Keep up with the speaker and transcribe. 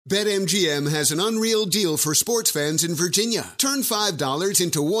BetMGM has an unreal deal for sports fans in Virginia. Turn $5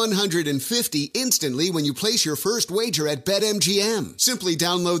 into $150 instantly when you place your first wager at BetMGM. Simply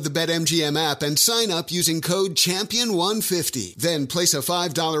download the BetMGM app and sign up using code CHAMPION150. Then place a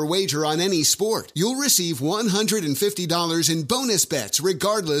 $5 wager on any sport. You'll receive $150 in bonus bets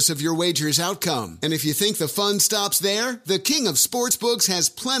regardless of your wager's outcome. And if you think the fun stops there, the King of Sportsbooks has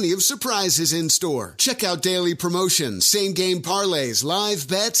plenty of surprises in store. Check out daily promotions, same-game parlays, live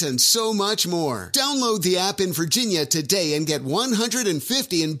bets, and so much more. Download the app in Virginia today and get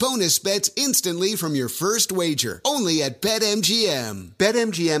 $150 in bonus bets instantly from your first wager. Only at BetMGM.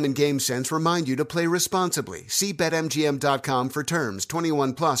 BetMGM and GameSense remind you to play responsibly. See BetMGM.com for terms.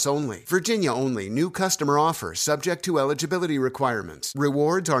 21 plus only. Virginia only. New customer offer. Subject to eligibility requirements.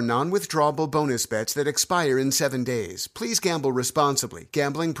 Rewards are non-withdrawable bonus bets that expire in 7 days. Please gamble responsibly.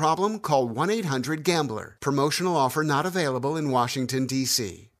 Gambling problem? Call 1-800-GAMBLER. Promotional offer not available in Washington,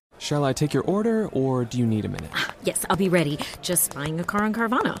 D.C. Shall I take your order, or do you need a minute? Yes, I'll be ready. Just buying a car on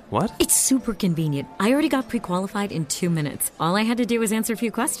Carvana. What? It's super convenient. I already got pre-qualified in 2 minutes. All I had to do was answer a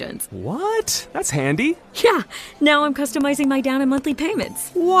few questions. What? That's handy. Yeah, now I'm customizing my down and monthly payments.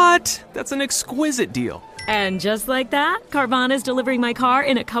 What? That's an exquisite deal. And just like that, Carvana's delivering my car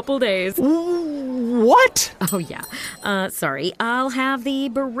in a couple days. What? Oh, yeah. Sorry, I'll have the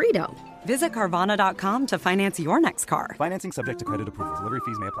burrito. Visit Carvana.com to finance your next car. Financing subject to credit approval. Delivery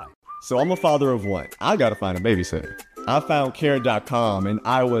fees may apply. So I'm a father of one. I gotta find a babysitter. I found Care.com and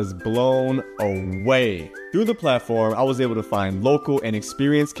I was blown away. Through the platform, I was able to find local and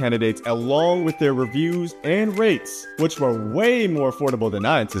experienced candidates along with their reviews and rates, which were way more affordable than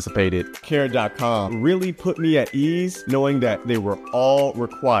I anticipated. Care.com really put me at ease knowing that they were all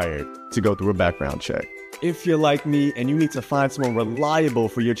required to go through a background check. If you're like me and you need to find someone reliable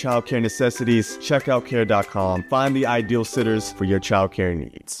for your childcare necessities, check out Care.com. Find the ideal sitters for your childcare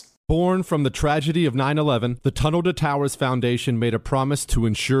needs. Born from the tragedy of 9/11, the Tunnel to Towers Foundation made a promise to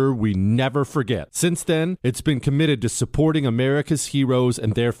ensure we never forget. Since then, it's been committed to supporting America's heroes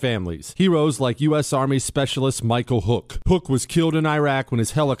and their families. Heroes like U.S. Army Specialist Michael Hook. Hook was killed in Iraq when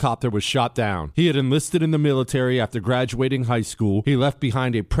his helicopter was shot down. He had enlisted in the military after graduating high school. He left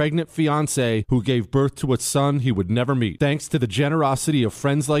behind a pregnant fiancée who gave birth to a son he would never meet. Thanks to the generosity of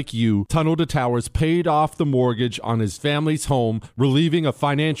friends like you, Tunnel to Towers paid off the mortgage on his family's home, relieving a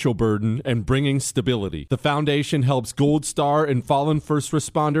financial burden and bringing stability. The foundation helps Gold Star and fallen first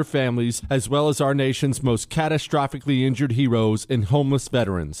responder families, as well as our nation's most catastrophically injured heroes and homeless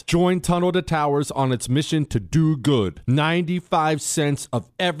veterans. Join Tunnel to Towers on its mission to do good. 95 cents of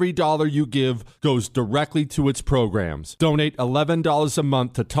every dollar you give goes directly to its programs. Donate $11 a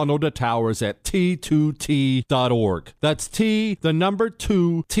month to Tunnel to Towers at T2T.org. That's T2T.org.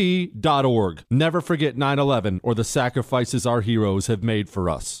 Never forget 9/11 or the sacrifices our heroes have made for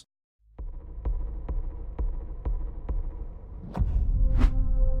us.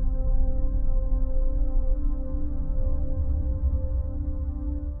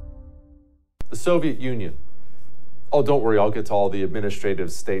 The Soviet Union. Oh, don't worry, I'll get to all the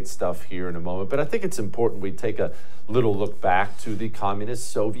administrative state stuff here in a moment, but I think it's important we take a little look back to the communist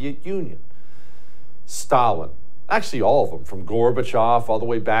Soviet Union. Stalin, actually all of them, from Gorbachev all the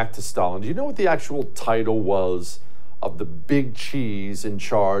way back to Stalin. Do you know what the actual title was of the big cheese in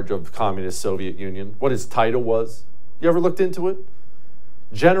charge of the communist Soviet Union? What his title was? You ever looked into it?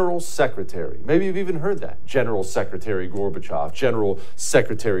 General Secretary. Maybe you've even heard that. General Secretary Gorbachev, General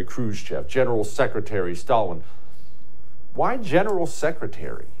Secretary Khrushchev, General Secretary Stalin. Why General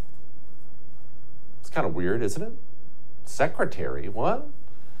Secretary? It's kind of weird, isn't it? Secretary, what?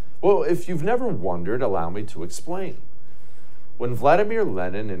 Well, if you've never wondered, allow me to explain. When Vladimir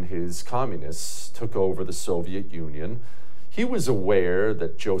Lenin and his communists took over the Soviet Union, he was aware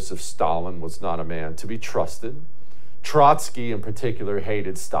that Joseph Stalin was not a man to be trusted. Trotsky in particular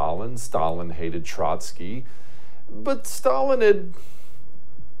hated Stalin. Stalin hated Trotsky. But Stalin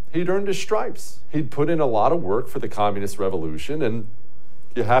he'd earned his stripes. He'd put in a lot of work for the communist revolution, and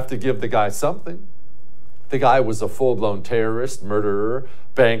you have to give the guy something. The guy was a full-blown terrorist, murderer,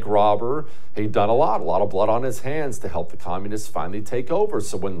 bank robber. He'd done a lot of blood on his hands to help the communists finally take over.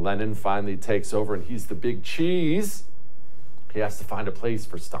 So when Lenin finally takes over and he's the big cheese, he has to find a place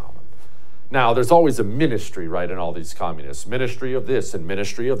for Stalin. Now, there's always a ministry, right, in all these communists. Ministry of this and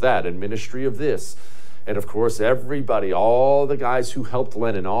ministry of that and ministry of this. And of course, everybody, all the guys who helped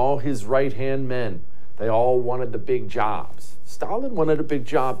Lenin, all his right-hand men, they all wanted the big jobs. Stalin wanted a big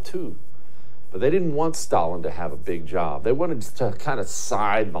job too. But they didn't want Stalin to have a big job. They wanted to kind of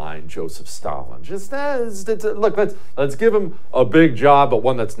sideline Joseph Stalin. Just, look, let's give him a big job, but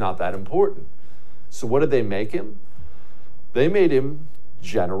one that's not that important. So what did they make him? They made him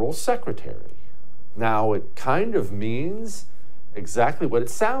general secretary. Now, it kind of means exactly what it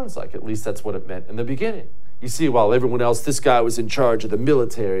sounds like. At least that's what it meant in the beginning. You see, while everyone else, this guy was in charge of the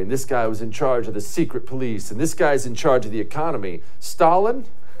military, and this guy was in charge of the secret police, and this guy's in charge of the economy. Stalin,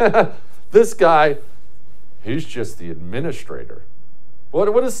 this guy, he's just the administrator.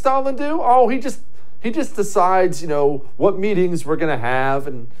 What does Stalin do? Oh, he just decides, what meetings we're going to have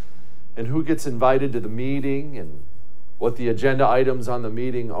and who gets invited to the meeting and what the agenda items on the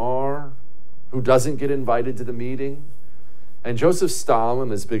meeting are, who doesn't get invited to the meeting. And Joseph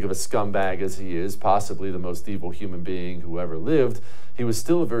Stalin, as big of a scumbag as he is, possibly the most evil human being who ever lived, he was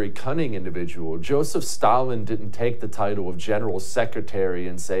still a very cunning individual. Joseph Stalin didn't take the title of general secretary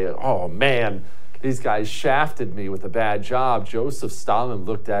and say, oh man, these guys shafted me with a bad job. Joseph Stalin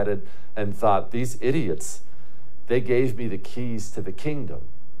looked at it and thought, these idiots, they gave me the keys to the kingdom.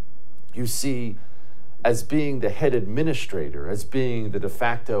 You see, as being the head administrator, as being the de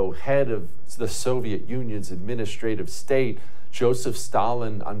facto head of the Soviet Union's administrative state, Joseph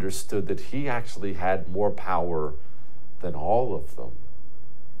Stalin understood that he actually had more power than all of them.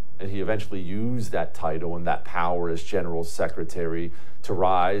 And he eventually used that title and that power as general secretary to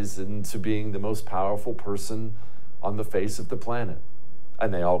rise into being the most powerful person on the face of the planet.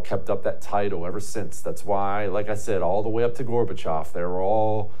 And they all kept up that title ever since. That's why, like I said, all the way up to Gorbachev, they were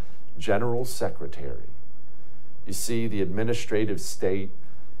all general secretary. You see, the administrative state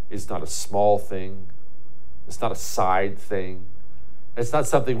is not a small thing. It's not a side thing. It's not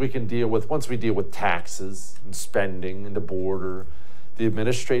something we can deal with once we deal with taxes and spending and the border. The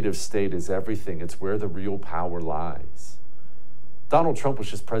administrative state is everything. It's where the real power lies. Donald Trump was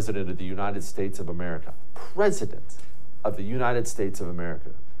just president of the United States of America. President of the United States of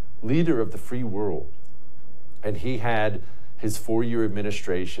America. Leader of the free world. And he had his 4-year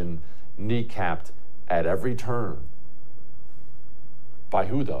administration kneecapped at every turn. By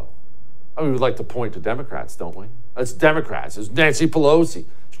who, though? I mean, we like to point to Democrats, don't we? It's Democrats. It's Nancy Pelosi.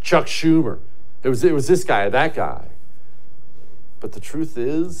 It's Chuck Schumer. It was this guy or that guy. But the truth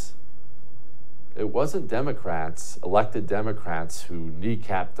is, it wasn't Democrats, elected Democrats, who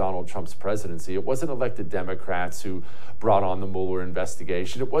kneecapped Donald Trump's presidency. It wasn't elected Democrats who brought on the Mueller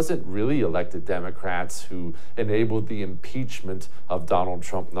investigation. It wasn't really elected Democrats who enabled the impeachment of Donald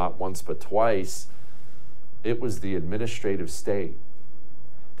Trump not once but twice. It was the administrative state.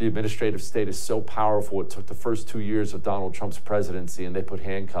 The administrative state is so powerful, it took the first 2 years of Donald Trump's presidency and they put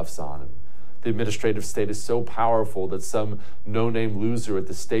handcuffs on him. The administrative state is so powerful that some no-name loser at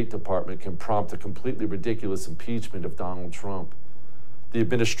the State Department can prompt a completely ridiculous impeachment of Donald Trump. The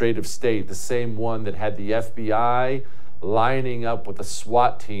administrative state, the same one that had the FBI lining up with a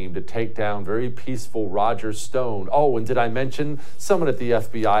SWAT team to take down very peaceful Roger Stone. Oh, and did I mention someone at the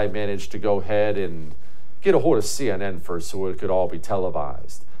FBI managed to go ahead and get a hold of CNN first so it could all be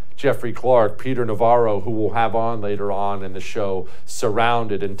televised. Jeffrey Clark, Peter Navarro, who we'll have on later on in the show,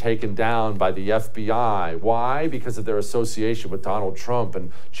 surrounded and taken down by the FBI. Why? Because of their association with Donald Trump.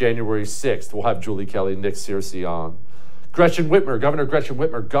 And January 6th, we'll have Julie Kelly, Nick Searcy on. Gretchen Whitmer, Governor Gretchen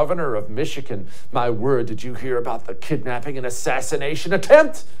Whitmer, governor of Michigan. My word, did you hear about the kidnapping and assassination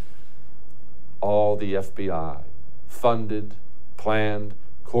attempt? All the FBI, funded, planned,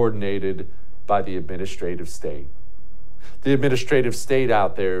 coordinated by the administrative state. The administrative state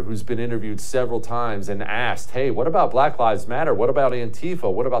out there who's been interviewed several times and asked, hey, what about Black Lives Matter? What about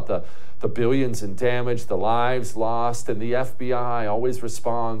Antifa? What about the billions in damage, the lives lost? And the FBI always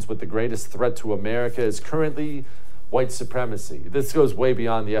responds with the greatest threat to America is currently white supremacy. This goes way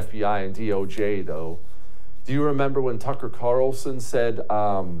beyond the FBI and DOJ, though. Do you remember when Tucker Carlson said, the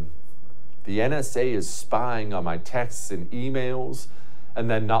NSA is spying on my texts and emails? And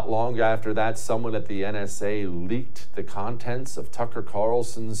then not long after that, someone at the NSA leaked the contents of Tucker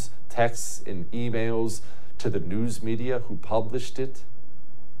Carlson's texts and emails to the news media who published it.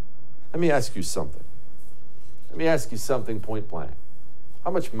 Let me ask you something. Let me ask you something point blank.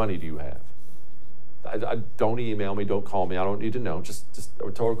 How much money do you have? I don't email me, don't call me, I don't need to know. Just a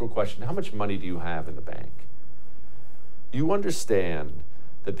rhetorical question. How much money do you have in the bank? You understand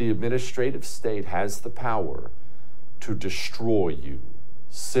that the administrative state has the power to destroy you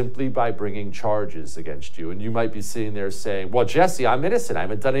simply by bringing charges against you. And you might be sitting there saying, well, Jesse, I'm innocent. I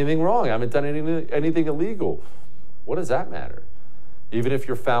haven't done anything wrong. I haven't done anything illegal. What does that matter? Even if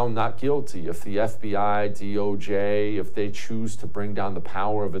you're found not guilty, if the FBI, DOJ, if they choose to bring down the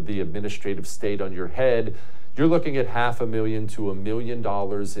power of the administrative state on your head, you're looking at $500,000 to $1 million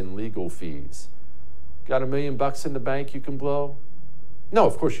in legal fees. Got $1 million in the bank you can blow? No,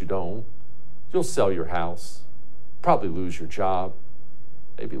 of course you don't. You'll sell your house, probably lose your job,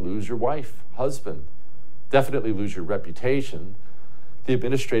 maybe lose your wife, husband, definitely lose your reputation. the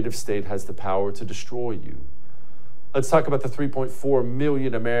administrative state has the power to destroy you. Let's talk about the 3.4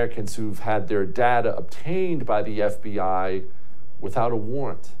 million Americans who've had their data obtained by the FBI without a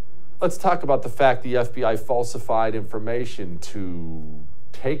warrant. Let's talk about the fact the FBI falsified information to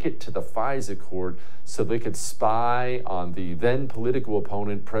take it to the FISA court so they could spy on the then political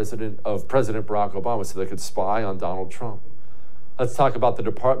opponent President Barack Obama, so they could spy on Donald Trump. Let's talk about the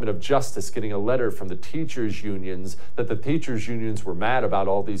Department of Justice getting a letter from the teachers' unions that the teachers' unions were mad about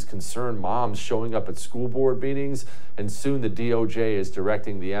all these concerned moms showing up at school board meetings, and soon the DOJ is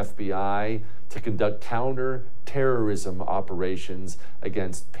directing the FBI to conduct counter-terrorism operations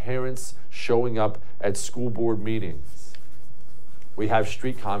against parents showing up at school board meetings. We have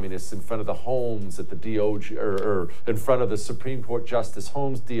street communists in front of the homes at the DOJ, or in front of the Supreme Court Justice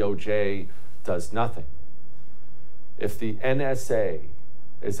Holmes. DOJ does nothing. If the NSA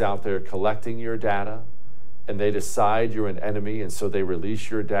is out there collecting your data and they decide you're an enemy and so they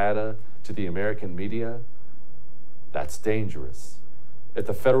release your data to the American media, that's dangerous. If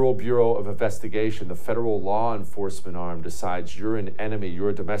the Federal Bureau of Investigation, the federal law enforcement arm, decides you're an enemy, you're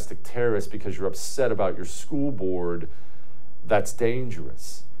a domestic terrorist because you're upset about your school board, that's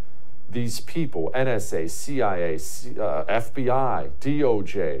dangerous. These people, NSA, CIA, FBI,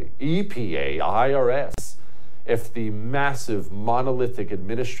 DOJ, EPA, IRS, if the massive monolithic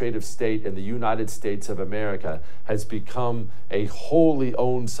administrative state in the United States of America has become a wholly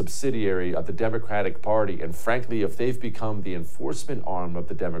owned subsidiary of the Democratic Party, and frankly, if they've become the enforcement arm of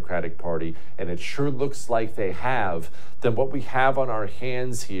the Democratic Party, and it sure looks like they have, then what we have on our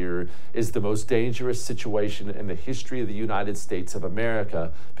hands here is the most dangerous situation in the history of the United States of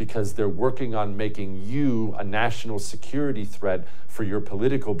America, because they're working on making you a national security threat for your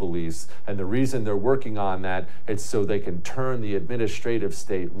political beliefs. And the reason they're working on that is so they can turn the administrative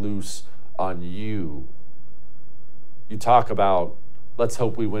state loose on you. You talk about, let's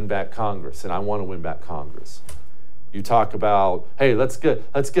hope we win back Congress, and I want to win back Congress. You talk about, hey, let's get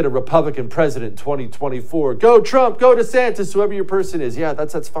a Republican president in 2024. Go Trump, go DeSantis, whoever your person is. Yeah,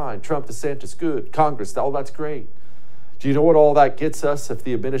 that's fine. Trump, DeSantis, good. Congress, all that's great. Do you know what all that gets us if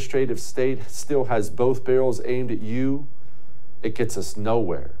the administrative state still has both barrels aimed at you? It gets us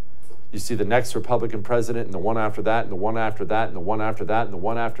nowhere. You see the next Republican president and the one after that and the one after that and the one after that and the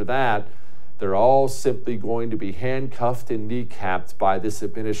one after that, they're all simply going to be handcuffed and kneecapped by this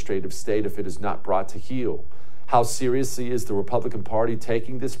administrative state if it is not brought to heel. How seriously is the Republican Party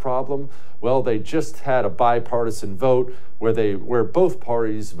taking this problem? Well, they just had a bipartisan vote where both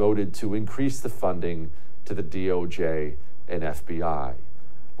parties voted to increase the funding to the DOJ and FBI.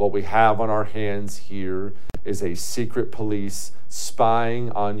 What we have on our hands here is a secret police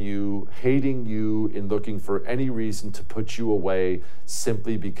spying on you, hating you, and looking for any reason to put you away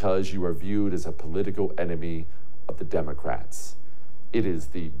simply because you are viewed as a political enemy of the Democrats. It is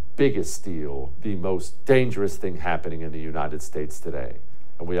the biggest deal, the most dangerous thing happening in the United States today.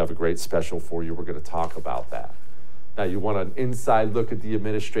 And we have a great special for you. We're going to talk about that. Now, you want an inside look at the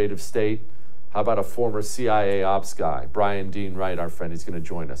administrative state? How about a former CIA ops guy, Brian Dean Wright, our friend? He's going to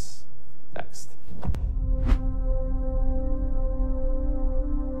join us next.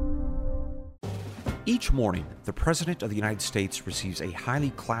 Each morning, the President of the United States receives a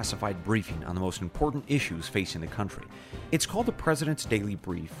highly classified briefing on the most important issues facing the country. It's called the President's Daily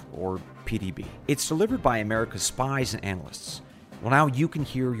Brief, or PDB. It's delivered by America's spies and analysts. Well, now you can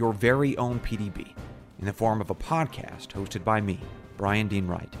hear your very own PDB in the form of a podcast hosted by me, Brian Dean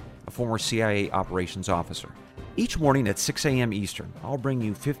Wright, a former CIA operations officer. Each morning at 6 a.m. Eastern, I'll bring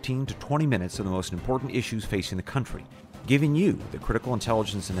you 15 to 20 minutes of the most important issues facing the country, giving you the critical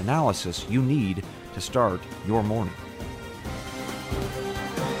intelligence and analysis you need to start your morning.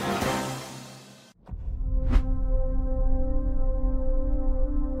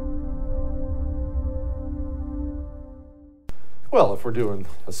 Well, if we're doing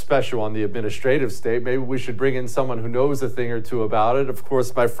a special on the administrative state, maybe we should bring in someone who knows a thing or two about it. Of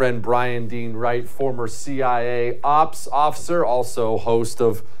course, my friend Brian Dean Wright, former CIA ops officer, also host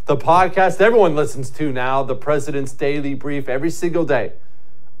of the podcast everyone listens to now, the President's Daily Brief, every single day.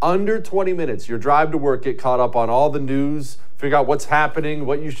 Under 20 minutes, your drive to work, get caught up on all the news, figure out what's happening,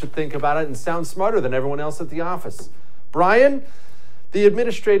 what you should think about it, and sound smarter than everyone else at the office. Brian, the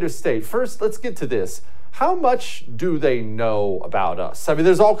administrative state. First, let's get to this. How much do they know about us? I mean,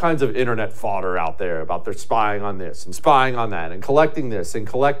 there's all kinds of internet fodder out there about they're spying on this and spying on that and collecting this and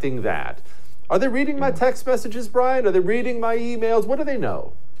collecting that. Are they reading my text messages, Brian? Are they reading my emails? What do they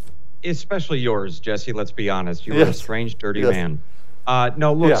know? Especially yours, Jesse, let's be honest. You're a strange, dirty man.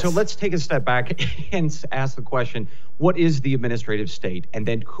 No, look, so let's take a step back and ask the question, what is the administrative state? And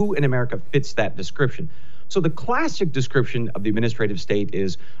then who in America fits that description? So the classic description of the administrative state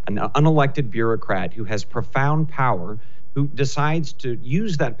is an unelected bureaucrat who has profound power, who decides to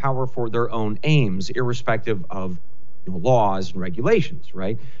use that power for their own aims, irrespective of laws and regulations,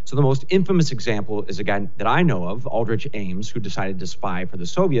 right? So the most infamous example is a guy that I know of, Aldrich Ames, who decided to spy for the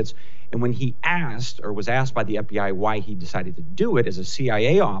Soviets. And when he was asked by the FBI why he decided to do it as a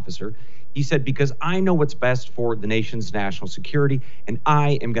CIA officer, he said, because I know what's best for the nation's national security, and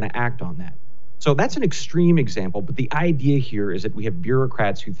I am going to act on that. So that's an extreme example, but the idea here is that we have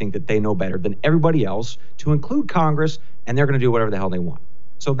bureaucrats who think that they know better than everybody else, to include Congress, and they're going to do whatever the hell they want.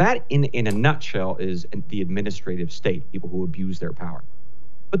 So that, in a nutshell, is the administrative state, people who abuse their power.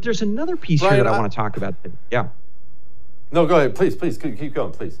 But there's another piece here that I want to talk about. Yeah. No, go ahead. Please, keep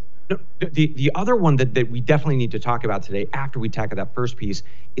going, please. No, the other one that we definitely need to talk about today, after we tackle that first piece,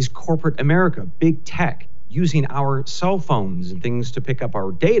 is corporate America, big tech, using our cell phones and things to pick up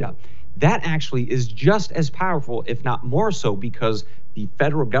our data. That actually is just as powerful, if not more so, because the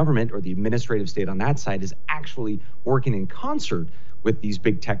federal government, or the administrative state on that side, is actually working in concert with these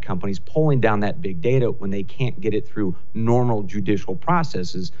big tech companies, pulling down that big data when they can't get it through normal judicial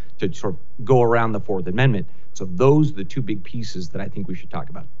processes to sort of go around the Fourth Amendment. So those are the two big pieces that I think we should talk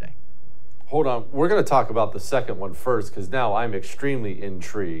about today. Hold on. We're going to talk about the second one first, because now I'm extremely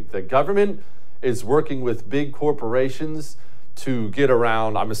intrigued. The government is working with big corporations to get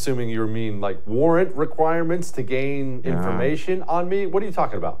around, I'm assuming you mean like warrant requirements to gain information on me. What are you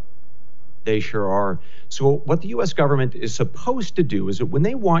talking about? They sure are. So what the U.S. government is supposed to do is that when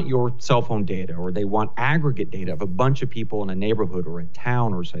they want your cell phone data, or they want aggregate data of a bunch of people in a neighborhood or a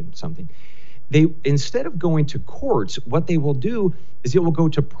town or something, they, instead of going to courts, what they will do is it will go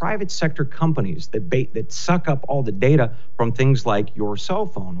to private sector companies that suck up all the data from things like your cell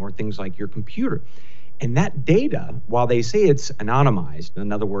phone or things like your computer. And that data, while they say it's anonymized,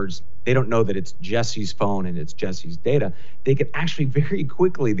 in other words, they don't know that it's Jesse's phone and it's Jesse's data, they can actually very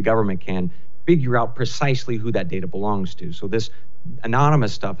quickly, the government can figure out precisely who that data belongs to. So this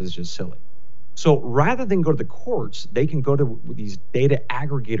anonymous stuff is just silly. So rather than go to the courts, they can go to these data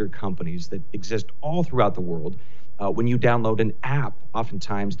aggregator companies that exist all throughout the world. When you download an app,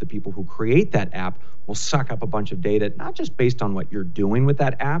 oftentimes the people who create that app will suck up a bunch of data, not just based on what you're doing with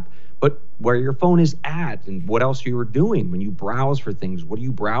that app, but where your phone is at and what else you were doing. When you browse for things, what are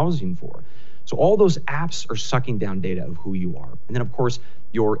you browsing for? So all those apps are sucking down data of who you are. And then, of course,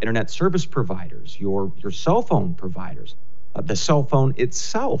 your internet service providers, your cell phone providers, the cell phone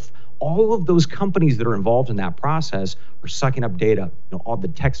itself, all of those companies that are involved in that process are sucking up data, all the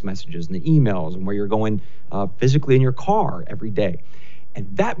text messages and the emails and where you're going physically in your car every day. And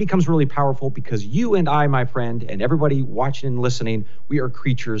that becomes really powerful because you and I, my friend, and everybody watching and listening, we are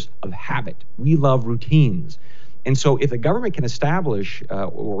creatures of habit. We love routines. And so if the government can establish,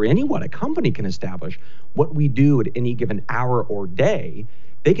 or anyone, a company can establish what we do at any given hour or day,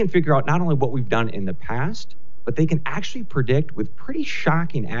 they can figure out not only what we've done in the past, but they can actually predict with pretty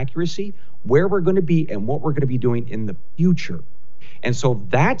shocking accuracy where we're going to be and what we're going to be doing in the future. And so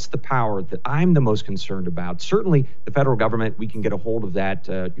that's the power that I'm the most concerned about. Certainly, the federal government, we can get a hold of that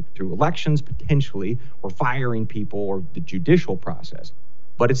through elections, potentially, or firing people, or the judicial process.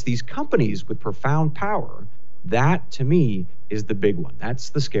 But it's these companies with profound power. That, to me, is the big one. That's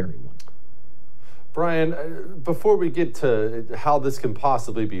the scary one. Brian, before we get to how this can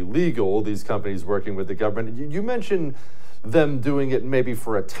possibly be legal, these companies working with the government, you mentioned them doing it maybe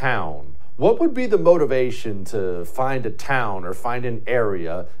for a town. What would be the motivation to find a town or find an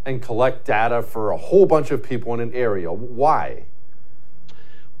area and collect data for a whole bunch of people in an area? Why?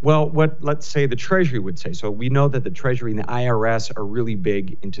 Well, what, let's say, the Treasury would say. So we know that the Treasury and the IRS are really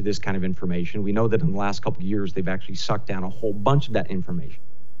big into this kind of information. We know that in the last couple of years, they've actually sucked down a whole bunch of that information.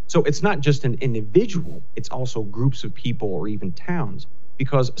 So it's not just an individual, it's also groups of people or even towns,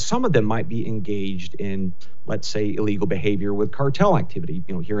 because some of them might be engaged in, let's say, illegal behavior with cartel activity,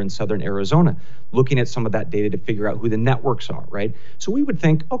 here in southern Arizona, looking at some of that data to figure out who the networks are, right? So we would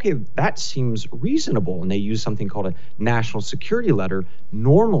think, okay, that seems reasonable. And they use something called a national security letter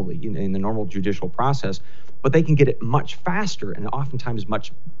normally in the normal judicial process, but they can get it much faster and oftentimes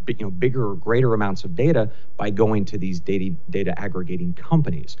much bigger or greater amounts of data by going to these data aggregating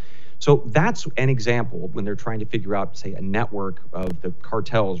companies. So that's an example when they're trying to figure out, say, a network of the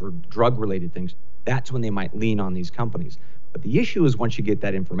cartels or drug-related things. That's when they might lean on these companies. But the issue is once you get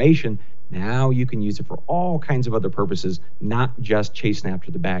that information, now you can use it for all kinds of other purposes, not just chasing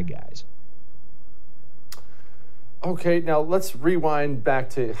after the bad guys. Okay, now let's rewind back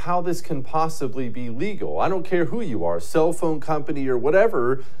to how this can possibly be legal. I don't care who you are, cell phone company or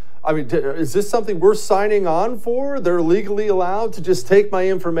whatever. I mean, is this something we're signing on for? They're legally allowed to just take my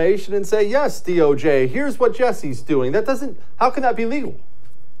information and say, yes, DOJ, here's what Jesse's doing. How can that be legal?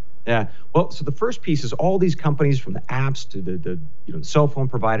 Yeah, well, so the first piece is all these companies, from the apps to the cell phone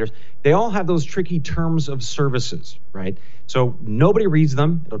providers, they all have those tricky terms of services, right? So nobody reads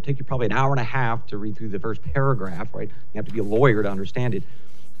them. It'll take you probably an hour and a half to read through the first paragraph, right? You have to be a lawyer to understand it.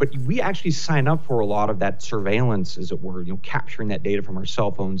 But we actually sign up for a lot of that surveillance, as it were, capturing that data from our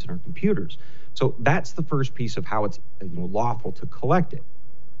cell phones and our computers. So that's the first piece of how it's lawful to collect it.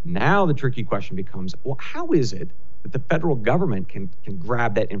 Now the tricky question becomes, well, how is it that the federal government can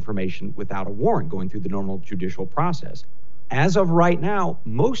grab that information without a warrant going through the normal judicial process? As of right now,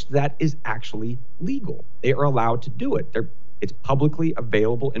 most of that is actually legal. They are allowed to do it. It's publicly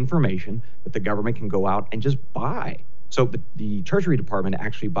available information that the government can go out and just buy. So the Treasury Department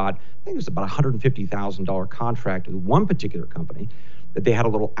actually bought, I think it was about a $150,000 contract with one particular company, that they had a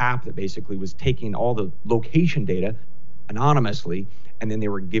little app that basically was taking all the location data anonymously, and then they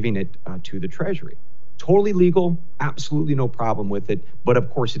were giving it to the Treasury. Totally legal, absolutely no problem with it. But of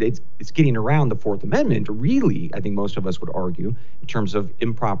course, it's getting around the Fourth Amendment, really, I think most of us would argue, in terms of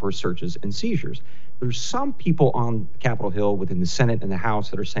improper searches and seizures. There's some people on Capitol Hill within the Senate and the House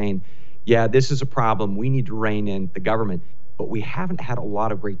that are saying, yeah, this is a problem. We need to rein in the government. But we haven't had a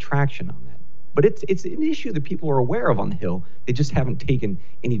lot of great traction on that. But it's an issue that people are aware of on the Hill. They just haven't taken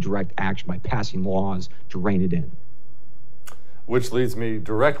any direct action by passing laws to rein it in. Which leads me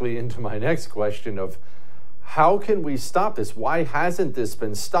directly into my next question of, how can we stop this? Why hasn't this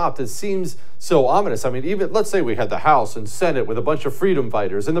been stopped? It seems so ominous. I mean, even let's say we had the House and Senate with a bunch of freedom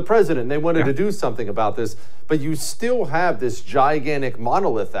fighters and the president, and they wanted to do something about this, but you still have this gigantic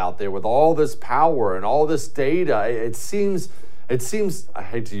monolith out there with all this power and all this data. It seems, I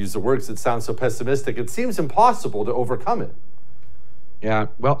hate to use the words, it sounds so pessimistic, it seems impossible to overcome it. Yeah,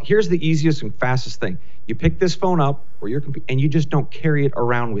 well, here's the easiest and fastest thing. You pick this phone up or your computer, and you just don't carry it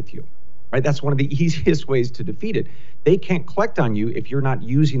around with you. Right? That's one of the easiest ways to defeat it. They can't collect on you if you're not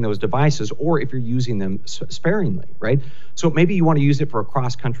using those devices, or if you're using them sparingly, right? So maybe you want to use it for a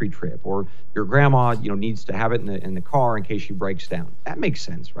cross-country trip, or your grandma, needs to have it in the car in case she breaks down. That makes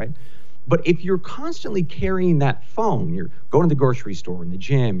sense, right? But if you're constantly carrying that phone, you're going to the grocery store, in the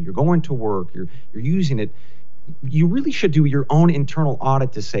gym, you're going to work, you're using it, you really should do your own internal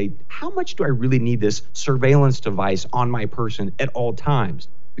audit to say, how much do I really need this surveillance device on my person at all times?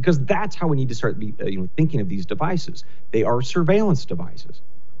 Because that's how we need to start thinking of these devices. They are surveillance devices.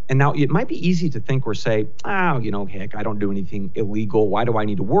 And now it might be easy to think or say, heck, I don't do anything illegal. Why do I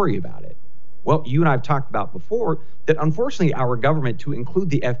need to worry about it? Well, you and I have talked about before that unfortunately our government, to include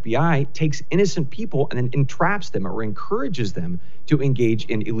the FBI, takes innocent people and then entraps them or encourages them to engage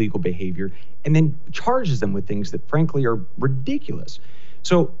in illegal behavior, and then charges them with things that frankly are ridiculous.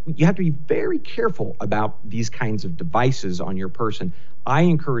 So you have to be very careful about these kinds of devices on your person. I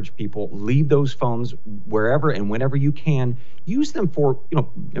encourage people, leave those phones wherever and whenever you can. Use them for,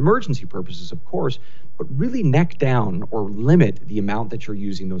 emergency purposes, of course, but really neck down or limit the amount that you're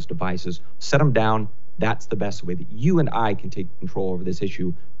using those devices. Set them down. That's the best way that you and I can take control over this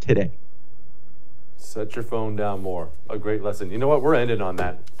issue today. Set your phone down more. A great lesson. You know what? We're ending on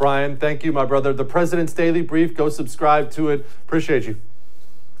that. Brian, thank you, my brother. The President's Daily Brief. Go subscribe to it. Appreciate you.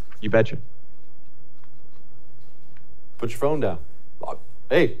 You betcha. Put your phone down.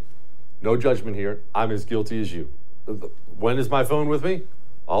 Hey, no judgment here. I'm as guilty as you. When is my phone with me?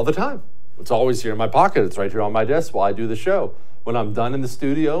 All the time. It's always here in my pocket. It's right here on my desk while I do the show. When I'm done in the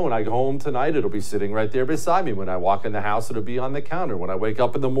studio, when I go home tonight, it'll be sitting right there beside me. When I walk in the house, it'll be on the counter. When I wake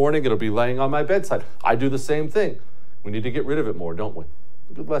up in the morning, it'll be laying on my bedside. I do the same thing. We need to get rid of it more, don't we?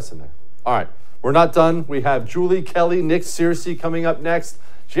 Good lesson there. All right, we're not done. We have Julie Kelly, Nick Searcy coming up next.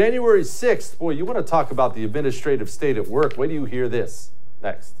 January 6th. Boy, you want to talk about the administrative state at work. Wait till you hear this.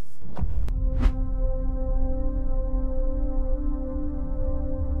 Next.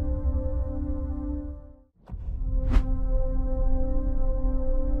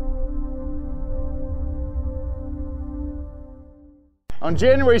 On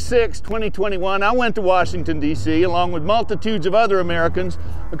January 6, 2021, I went to Washington, D.C., along with multitudes of other Americans,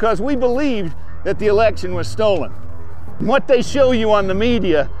 because we believed that the election was stolen. What they show you on the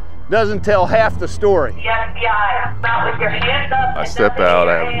media doesn't tell half the story. The FBI, not with your hands up. I step out,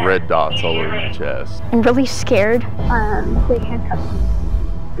 I have red dots all over my chest. I'm really scared. They handcuffed me.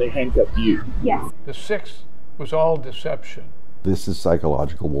 They handcuffed you? Yes. The 6th was all deception. This is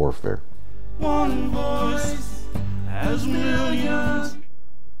psychological warfare. One voice has millions.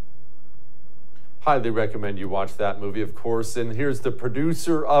 Highly recommend you watch that movie, of course. And here's the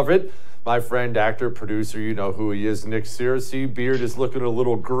producer of it. My friend, actor, producer, you know who he is, Nick Searcy. Beard is looking a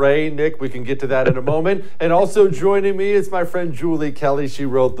little gray. Nick, we can get to that in a moment. And also joining me is my friend Julie Kelly. She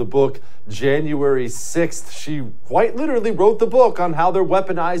wrote the book January 6th. She quite literally wrote the book on how they're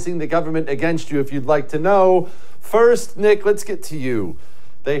weaponizing the government against you, if you'd like to know. First, Nick, let's get to you.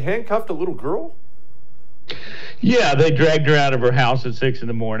 They handcuffed a little girl? Yeah, they dragged her out of her house at 6 in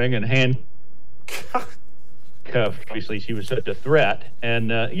the morning and handcuffed. Obviously, she was such a threat. And,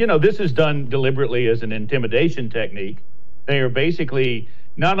 this is done deliberately as an intimidation technique. They are basically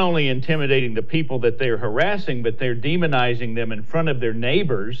not only intimidating the people that they're harassing, but they're demonizing them in front of their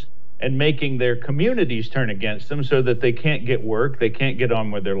neighbors and making their communities turn against them so that they can't get work, they can't get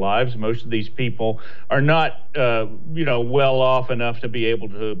on with their lives. Most of these people are not, well off enough to be able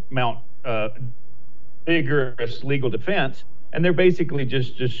to mount vigorous legal defense. And they're basically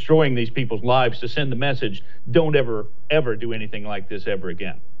just destroying these people's lives to send the message, don't ever do anything like this ever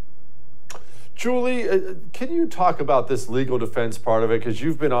again. Julie, can you talk about this legal defense part of it? Because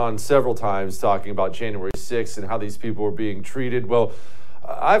you've been on several times talking about January 6th and how these people are being treated. Well,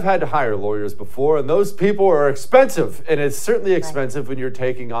 I've had to hire lawyers before, and those people are expensive. And it's certainly expensive when you're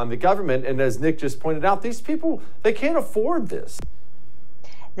taking on the government. And as Nick just pointed out, these people, they can't afford this.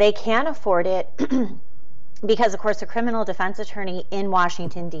 They can't afford it. Because, of course, the criminal defense attorney in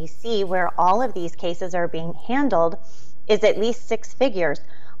Washington, D.C., where all of these cases are being handled, is at least 6 figures.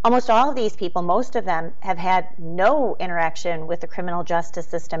 Almost all of these people, most of them, have had no interaction with the criminal justice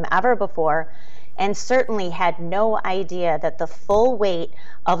system ever before, and certainly had no idea that the full weight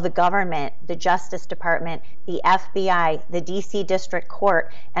of the government, the Justice Department, the FBI, the D.C. District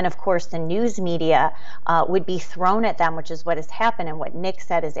Court, and of course the news media would be thrown at them, which is what has happened. And what Nick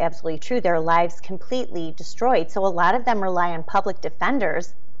said is absolutely true. Their lives completely destroyed. So a lot of them rely on public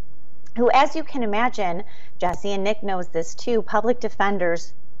defenders who, as you can imagine, Jesse and Nick knows this too, public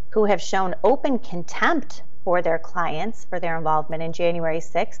defenders who have shown open contempt for their clients, for their involvement in January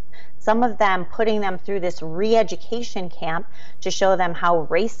 6th, some of them putting them through this re-education camp to show them how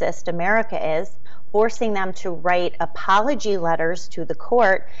racist America is, forcing them to write apology letters to the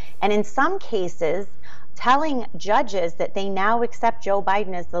court, and in some cases, telling judges that they now accept Joe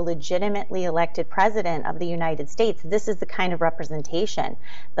Biden as the legitimately elected president of the United States. This is the kind of representation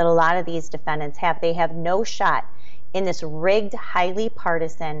that a lot of these defendants have. They have no shot in this rigged, highly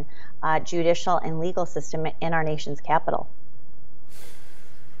partisan judicial and legal system in our nation's capital.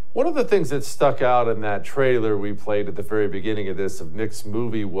 One of the things that stuck out in that trailer we played at the very beginning of Nick's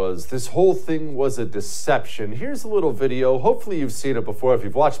movie was this whole thing was a deception. Here's a little video. Hopefully you've seen it before. If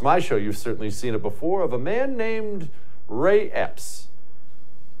you've watched my show, you've certainly seen it before, of a man named Ray Epps.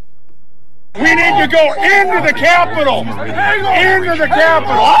 We need to go into the Capitol! Into the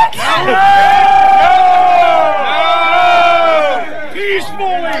Capitol!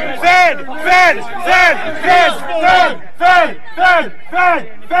 Peacefully! Fed! Peacefully!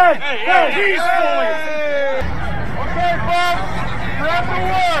 Okay, folks, grab the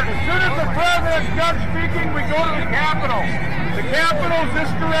word. As soon as the president's done speaking, we go to the Capitol. The Capitol's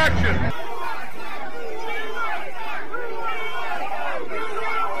this direction.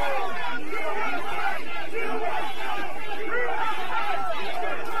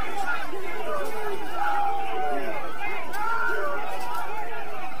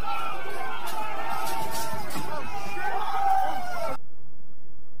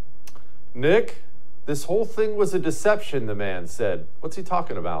 Nick, this whole thing was a deception, the man said. What's he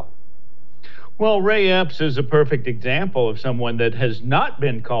talking about? Well, Ray Epps is a perfect example of someone that has not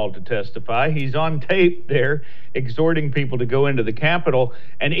been called to testify. He's on tape there exhorting people to go into the Capitol,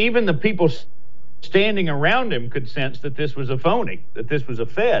 and even the people standing around him could sense that this was a phony, that this was a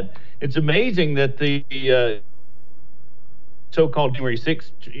Fed. It's amazing that the so-called January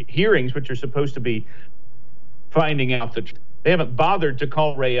 6th hearings, which are supposed to be finding out the truth, they haven't bothered to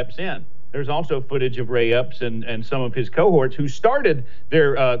call Ray Epps in. There's also footage of Ray Epps and some of his cohorts who started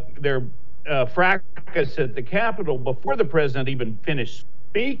their fracas at the Capitol before the president even finished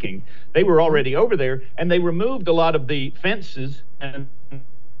speaking. They were already over there, and they removed a lot of the fences and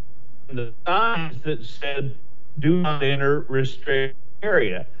the signs that said, "Do not enter restricted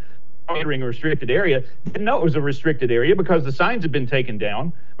area." Entering a restricted area, didn't know it was a restricted area because the signs had been taken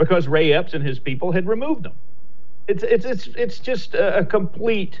down because Ray Epps and his people had removed them. It's just a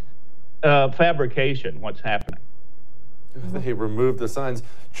complete fabrication, what's happening. They removed the signs.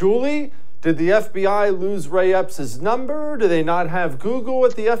 Julie, did the FBI lose Ray Epps' number? Do they not have Google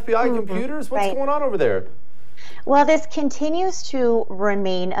at the FBI computers? What's going on over there? Well, this continues to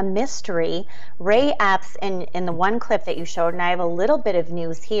remain a mystery. Ray Epps, in the one clip that you showed, and I have a little bit of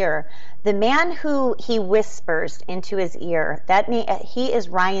news here, the man who he whispers into his ear, he is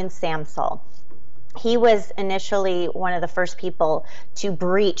Ryan Samsel. He was initially one of the first people to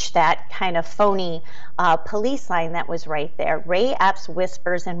breach that kind of phony police line that was right there. Ray Epps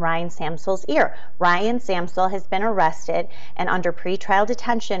whispers in Ryan Samsel's ear. Ryan Samsel has been arrested and under pretrial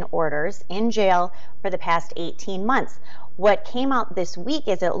detention orders in jail for the past 18 months. What came out this week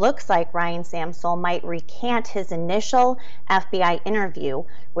is it looks like Ryan Samsel might recant his initial FBI interview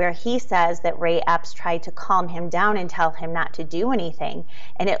where he says that Ray Epps tried to calm him down and tell him not to do anything.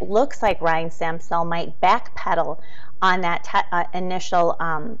 And it looks like Ryan Samsel might backpedal on that initial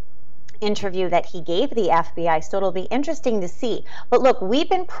interview that he gave the FBI, so it'll be interesting to see. But look, we've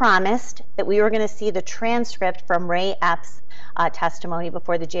been promised that we were going to see the transcript from Ray Epps' testimony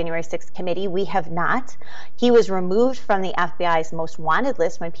before the January 6th committee. We have not. He was removed from the FBI's most wanted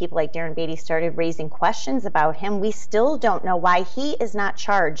list when people like Darren Beatty started raising questions about him. We still don't know why he is not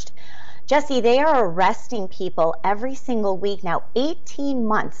charged. Jesse, they are arresting people every single week now, 18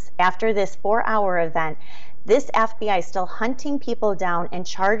 months after this 4-hour event. This FBI is still hunting people down and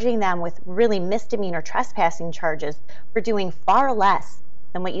charging them with really misdemeanor trespassing charges for doing far less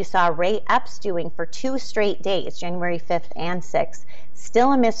than what you saw Ray Epps doing for 2 straight days, January 5th and 6th.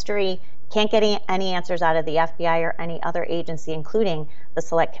 Still a mystery. Can't get any answers out of the FBI or any other agency, including the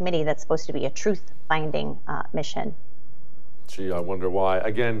Select Committee that's supposed to be a truth-finding mission. Gee, I wonder why.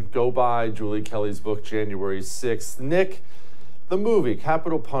 Again, go buy Julie Kelly's book, January 6th. Nick, the movie,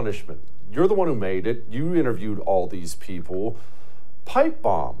 Capital Punishment. You're the one who made it. You interviewed all these people. Pipe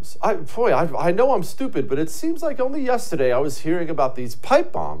bombs. I know I'm stupid, but it seems like only yesterday I was hearing about these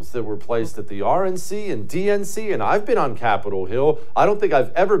pipe bombs that were placed at the RNC and DNC, and I've been on Capitol Hill. I don't think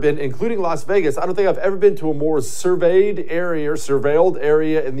I've ever been, including Las Vegas, I don't think I've ever been to a more surveilled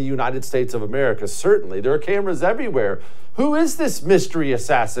area in the United States of America. Certainly. There are cameras everywhere. Who is this mystery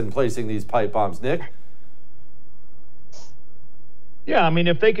assassin placing these pipe bombs, Nick? Yeah, I mean,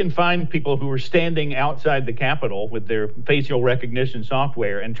 if they can find people who are standing outside the Capitol with their facial recognition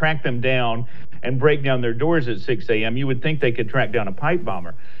software and track them down and break down their doors at 6 a.m., you would think they could track down a pipe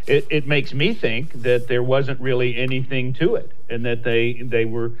bomber. It makes me think that there wasn't really anything to it and that they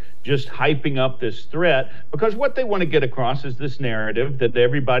were just hyping up this threat, because what they want to get across is this narrative that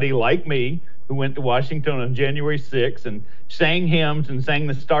everybody like me who went to Washington on January 6th and sang hymns and sang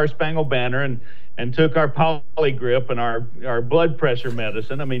the Star-Spangled Banner and took our polygrip and our blood pressure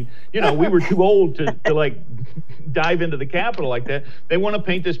medicine. I mean, you know, we were too old to like dive into the Capitol like that. They want to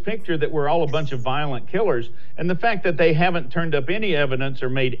paint this picture that we're all a bunch of violent killers. And the fact that they haven't turned up any evidence or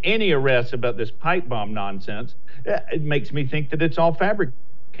made any arrests about this pipe bomb nonsense, it makes me think that it's all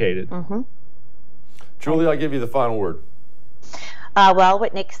fabricated. Mm-hmm. Julie, I'll give you the final word. Well,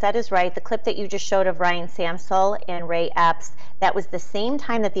 what Nick said is right. The clip that you just showed of Ryan Samsel and Ray Epps, that was the same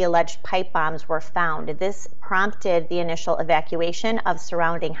time that the alleged pipe bombs were found. This prompted the initial evacuation of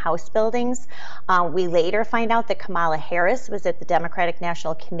surrounding house buildings. We later find out that Kamala Harris was at the Democratic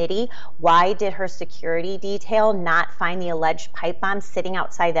National Committee. Why did her security detail not find the alleged pipe bombs sitting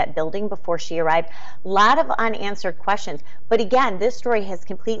outside that building before she arrived? A lot of unanswered questions. But again, this story has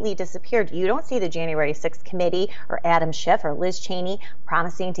completely disappeared. You don't see the January 6th committee or Adam Schiff or Liz Cheney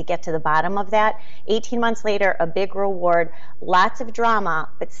promising to get to the bottom of that. 18 months later, a big reward, lots of drama,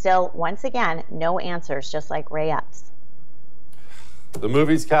 but still, once again, no answers, just like Ray Epps. The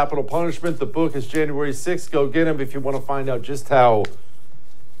movie's Capital Punishment. The book is January 6th. Go get them if you want to find out just how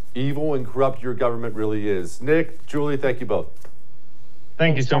evil and corrupt your government really is. Nick, Julie, thank you both.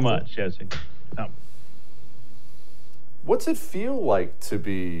 Thank you so much, Jesse. What's it feel like to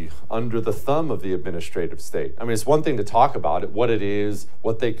be under the thumb of the administrative state? I mean, it's one thing to talk about it, what it is,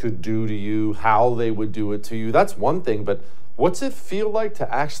 what they could do to you, how they would do it to you. That's one thing, but what's it feel like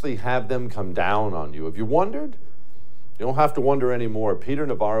to actually have them come down on you? Have you wondered? You don't have to wonder anymore. Peter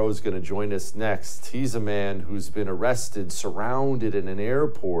Navarro is going to join us next. He's a man who's been arrested, surrounded in an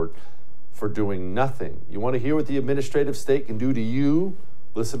airport for doing nothing. You want to hear what the administrative state can do to you?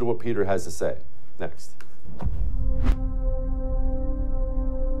 Listen to what Peter has to say. Next.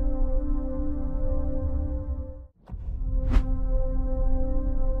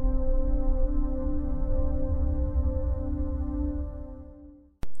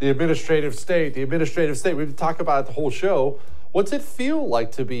 The administrative state. We've been talking about it the whole show. What's it feel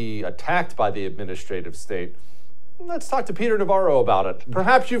like to be attacked by the administrative state? Let's talk to Peter Navarro about it.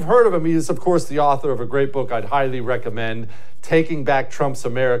 Perhaps you've heard of him. He is, of course, the author of a great book I'd highly recommend, Taking Back Trump's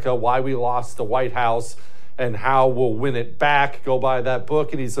America, Why We Lost the White House. and how we'll win it back. Go buy that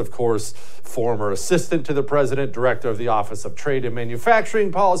book. And he's, of course, former assistant to the president, director of the Office of Trade and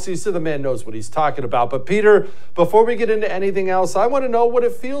Manufacturing Policy, so the man knows what he's talking about. But Peter, before we get into anything else, I want to know what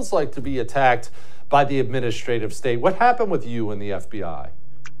it feels like to be attacked by the administrative state. What happened with you and the FBI?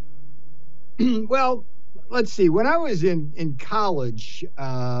 Well, let's see. When I was in college,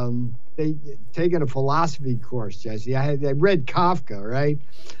 they taken a philosophy course, Jesse. I read Kafka, right?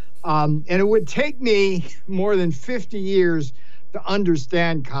 And it would take me more than 50 years to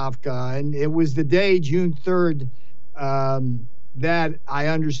understand Kafka. And it was the day, June 3rd, that I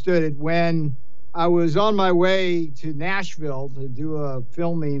understood it when I was on my way to Nashville to do a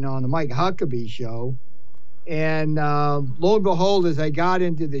filming on the Mike Huckabee show. And lo and behold, as I got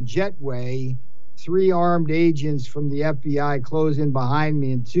into the jetway, 3 armed agents from the FBI close in behind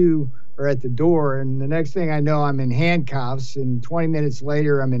me and 2 are at the door. And the next thing I know, I'm in handcuffs. And 20 minutes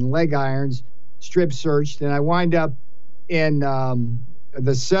later, I'm in leg irons, strip searched. And I wind up in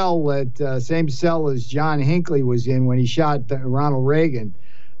the cell same cell as John Hinckley was in when he shot Ronald Reagan.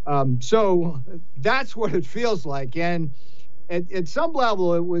 So that's what it feels like. And at some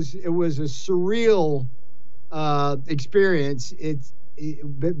level, it was a surreal experience.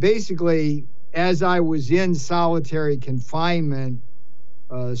 Basically, as I was in solitary confinement,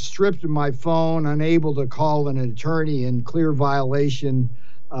 stripped of my phone, unable to call an attorney, in clear violation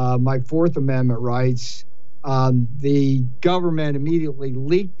my Fourth Amendment rights, the government immediately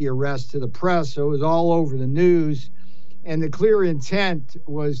leaked the arrest to the press, so it was all over the news. And the clear intent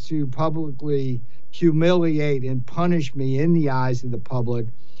was to publicly humiliate and punish me in the eyes of the public,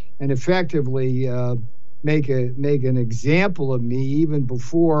 and effectively make an example of me even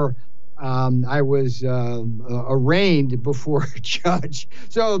before I was arraigned before a judge.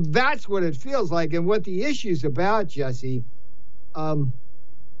 So that's what it feels like. And what the issue's about, Jesse,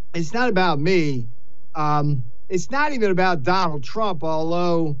 it's not about me. It's not even about Donald Trump,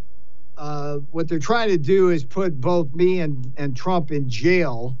 although what they're trying to do is put both me and Trump in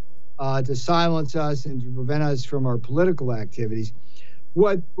jail to silence us and to prevent us from our political activities.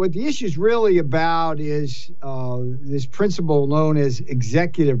 What the issue is really about is this principle known as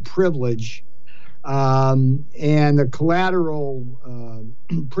executive privilege and the collateral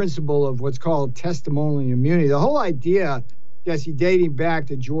principle of what's called testimonial immunity. The whole idea, Jesse, dating back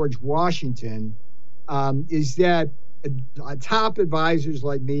to George Washington, is that top advisors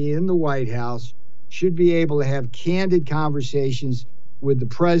like me in the White House should be able to have candid conversations with the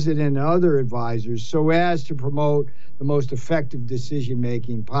president and other advisors so as to promote the most effective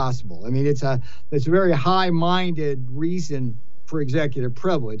decision-making possible. I mean, it's a very high-minded reason for executive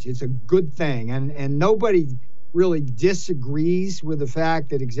privilege. It's a good thing, and nobody really disagrees with the fact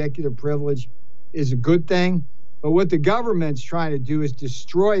that executive privilege is a good thing. But what the government's trying to do is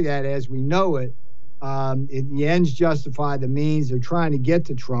destroy that as we know it. The ends justify the means. They're trying to get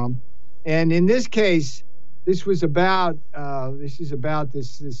to Trump. And in this case, this is about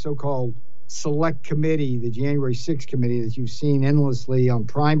this so-called select committee, the January 6th committee that you've seen endlessly on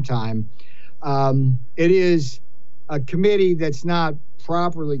primetime. It is a committee that's not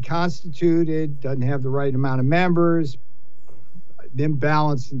properly constituted, doesn't have the right amount of members,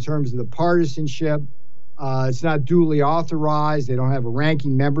 imbalanced in terms of the partisanship. It's not duly authorized. They don't have a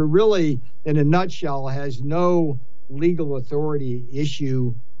ranking member. Really, in a nutshell, has no legal authority to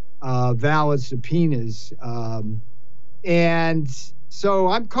issue valid subpoenas. And so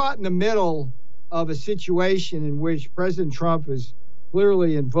I'm caught in the middle of a situation in which President Trump has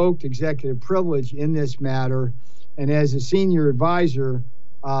clearly invoked executive privilege in this matter. And as a senior advisor,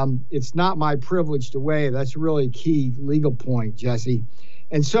 it's not my privilege to waive. That's a really key legal point, Jesse.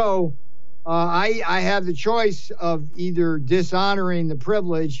 And so I have the choice of either dishonoring the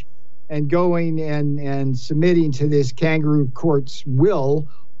privilege and going and submitting to this kangaroo court's will,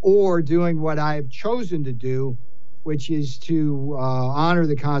 or doing what I have chosen to do, which is to honor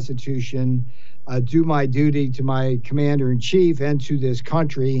the Constitution, do my duty to my commander-in-chief and to this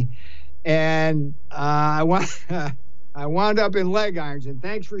country. And I wound up in leg irons. And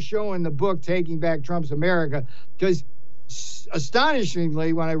thanks for showing the book, Taking Back Trump's America, because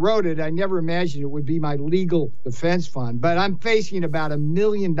astonishingly, when I wrote it, I never imagined it would be my legal defense fund. But I'm facing about $1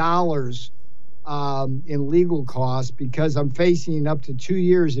 million in legal costs because I'm facing up to 2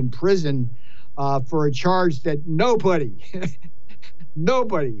 years in prison for a charge that nobody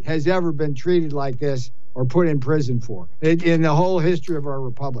has ever been treated like this or put in prison for in the whole history of our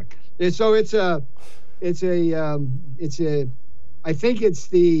republic. And so I think it's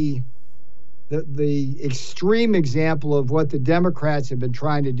the extreme example of what the Democrats have been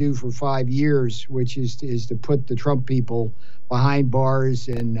trying to do for 5 years, which is to put the Trump people behind bars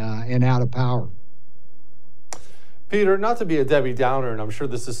and out of power. Peter, not to be a Debbie Downer, and I'm sure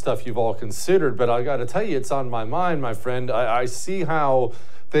this is stuff you've all considered, but I got to tell you, it's on my mind, my friend. I see how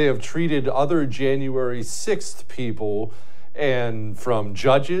they have treated other January 6th people, and from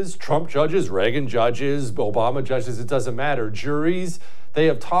judges, Trump judges, Reagan judges, Obama judges, it doesn't matter, juries, they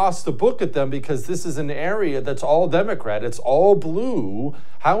have tossed the book at them because this is an area that's all Democrat, it's all blue.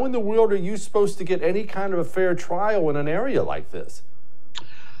 How in the world are you supposed to get any kind of a fair trial in an area like this?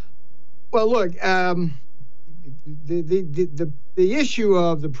 Well, look, the issue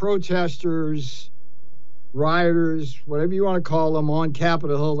of the protesters, rioters, whatever you want to call them, on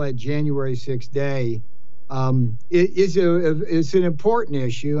Capitol Hill that January 6th day, it's an important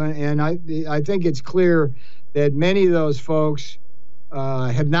issue, and I think it's clear that many of those folks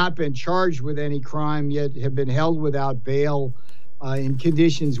have not been charged with any crime yet, have been held without bail in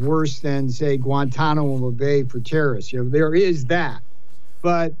conditions worse than, say, Guantanamo Bay for terrorists. There is that,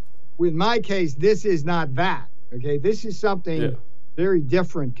 but with my case, this is not that. Okay, this is something very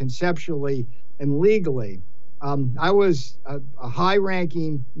different conceptually and legally. I was a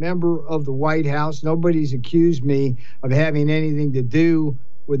high-ranking member of the White House. Nobody's accused me of having anything to do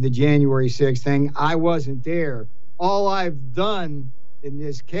with the January 6th thing. I wasn't there. All I've done in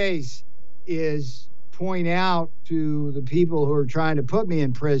this case is point out to the people who are trying to put me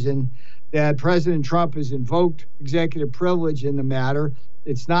in prison that President Trump has invoked executive privilege in the matter.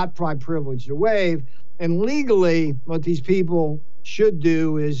 It's not my privilege to waive. And legally, what these people should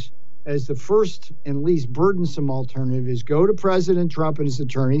do is, as the first and least burdensome alternative, is go to President Trump and his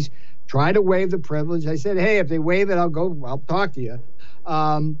attorneys, try to waive the privilege. I said, hey, if they waive it, I'll talk to you.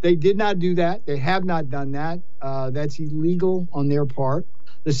 They did not do that. They have not done that. That's illegal on their part.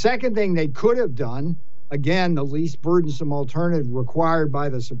 The second thing they could have done, again, the least burdensome alternative required by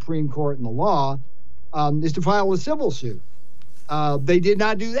the Supreme Court and the law, is to file a civil suit. They did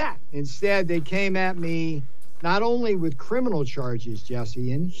not do that. Instead, they came at me not only with criminal charges,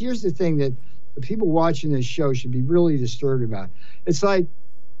 Jesse, and here's the thing that the people watching this show should be really disturbed about. It's like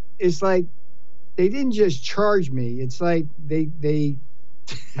they didn't just charge me. It's like they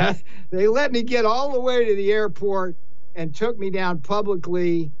they let me get all the way to the airport and took me down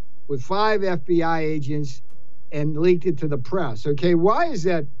publicly with 5 FBI agents and leaked it to the press. Okay, why is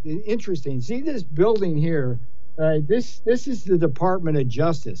that interesting? See this building here, right? This is the Department of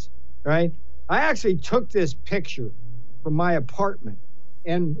Justice, right? I actually took this picture from my apartment,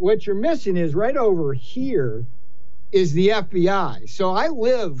 and what you're missing is right over here is the FBI. So I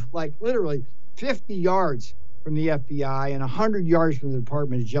live like literally 50 yards from the FBI and 100 yards from the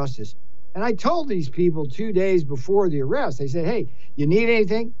Department of Justice. And I told these people 2 days before the arrest, I said, hey, you need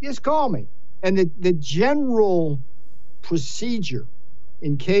anything? Just call me. And the general procedure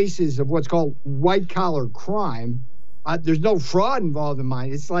in cases of what's called white collar crime, there's no fraud involved in mine.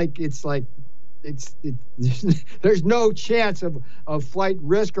 There's no chance of flight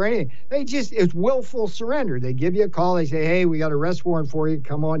risk or anything. It's willful surrender. They give you a call. They say, hey, we got an arrest warrant for you.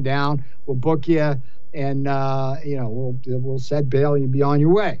 Come on down. We'll book you. And, we'll set bail and you'll be on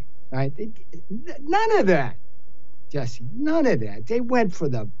your way. Right? None of that, Jesse, none of that. They went for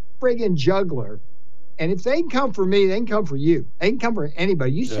the friggin' juggler. And if they can come for me, they can come for you. They can come for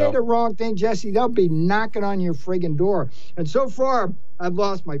anybody. You say the wrong thing, Jesse, they'll be knocking on your friggin' door. And so far, I've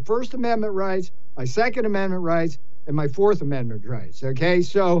lost my First Amendment rights, my Second Amendment rights, and my Fourth Amendment rights. Okay,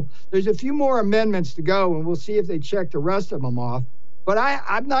 so there's a few more amendments to go, and we'll see if they check the rest of them off. But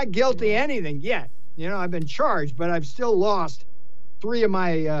I'm not guilty of anything yet. I've been charged, but I've still lost three of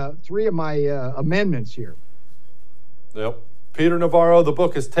my amendments here. Yep. Peter Navarro, the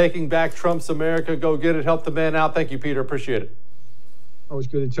book is Taking Back Trump's America. Go get it. Help the man out. Thank you, Peter. Appreciate it. Always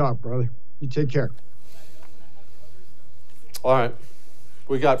good to talk, brother. You take care. All right.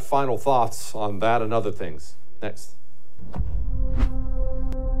 We got final thoughts on that and other things next.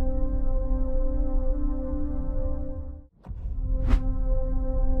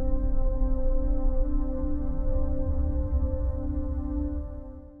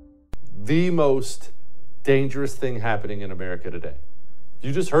 The most dangerous thing happening in America today.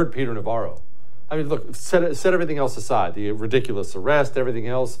 You just heard Peter Navarro. I mean, look, set everything else aside, the ridiculous arrest, everything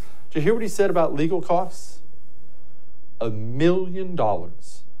else. Did you hear what he said about legal costs? $1 million.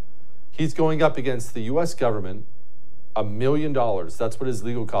 He's going up against the U.S. government, $1 million. That's what his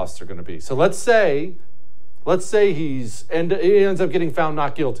legal costs are going to be. So let's say he ends up getting found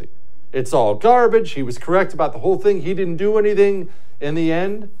not guilty. It's all garbage. He was correct about the whole thing. He didn't do anything in the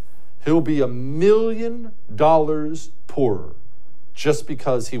end. He'll be $1 million poorer just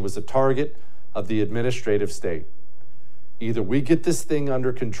because he was a target of the administrative state. Either we get this thing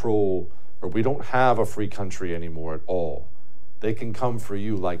under control or we don't have a free country anymore at all. They can come for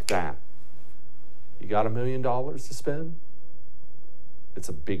you like that. You got $1 million to spend? It's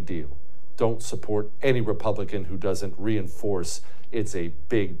a big deal. Don't support any Republican who doesn't reinforce it's a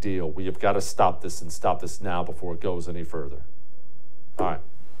big deal. We have got to stop this and stop this now before it goes any further. All right,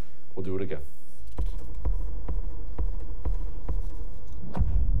 we'll do it again.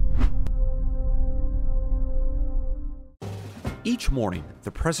 Each morning, the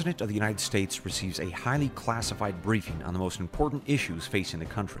President of the United States receives a highly classified briefing on the most important issues facing the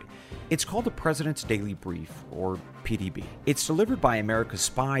country. It's called the President's Daily Brief, or PDB. It's delivered by America's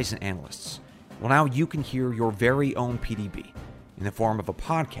spies and analysts. Well, now you can hear your very own PDB in the form of a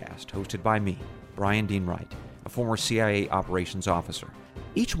podcast hosted by me, Brian Dean Wright, a former CIA operations officer.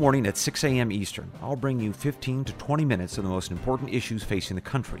 Each morning at 6 a.m. Eastern, I'll bring you 15 to 20 minutes of the most important issues facing the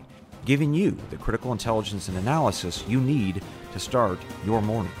country, giving you the critical intelligence and analysis you need to start your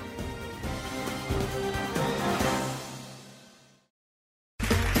morning.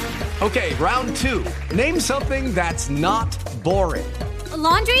 Okay, round two. Name something that's not boring. A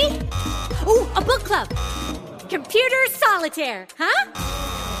laundry? Ooh, a book club. Computer solitaire, huh?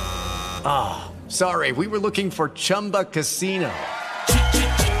 Ah, oh, sorry, we were looking for Chumba Casino.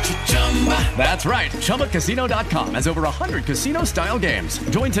 That's right, ChumbaCasino.com has over 100 casino-style games.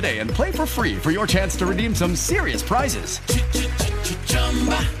 Join today and play for free for your chance to redeem some serious prizes.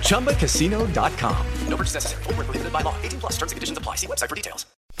 ChumbaCasino.com. No purchase necessary. Void where prohibited by law. 18+ terms and conditions apply. See website for details.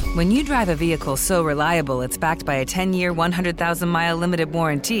 When you drive a vehicle so reliable it's backed by a 10-year, 100,000-mile limited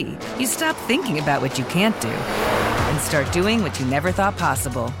warranty, you stop thinking about what you can't do and start doing what you never thought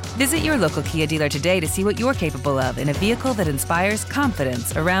possible. Visit your local Kia dealer today to see what you're capable of in a vehicle that inspires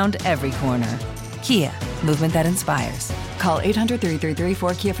confidence around every corner. Kia, movement that inspires. Call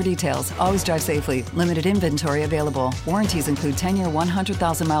 800-333-4KIA for details. Always drive safely. Limited inventory available. Warranties include 10-year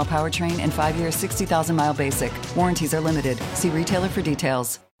 100,000-mile powertrain and 5-year 60,000-mile basic. Warranties are limited. See retailer for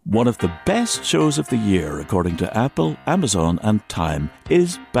details. One of the best shows of the year, according to Apple, Amazon, and Time,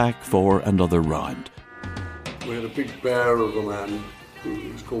 is back for another round. We had a big bear of a man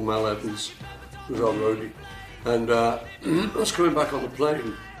who was called Mal Evans, who was our roadie. And I was coming back on the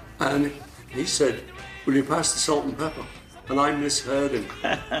plane, and he said, "Will you pass the salt and pepper?" And I misheard him.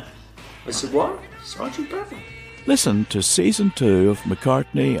 I said, "What? Sergeant Pepper?" Listen to Season 2 of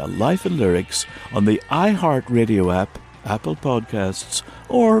McCartney, A Life in Lyrics on the iHeartRadio app, Apple Podcasts,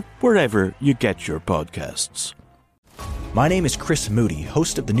 or wherever you get your podcasts. My name is Chris Moody,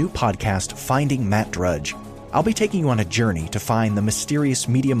 host of the new podcast, Finding Matt Drudge. I'll be taking you on a journey to find the mysterious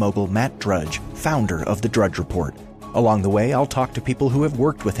media mogul Matt Drudge, founder of The Drudge Report. Along the way, I'll talk to people who have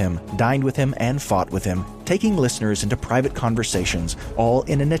worked with him, dined with him, and fought with him, taking listeners into private conversations, all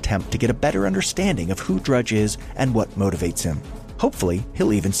in an attempt to get a better understanding of who Drudge is and what motivates him. Hopefully,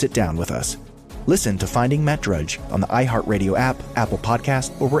 he'll even sit down with us. Listen to Finding Matt Drudge on the iHeartRadio app, Apple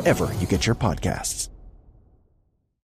Podcast, or wherever you get your podcasts.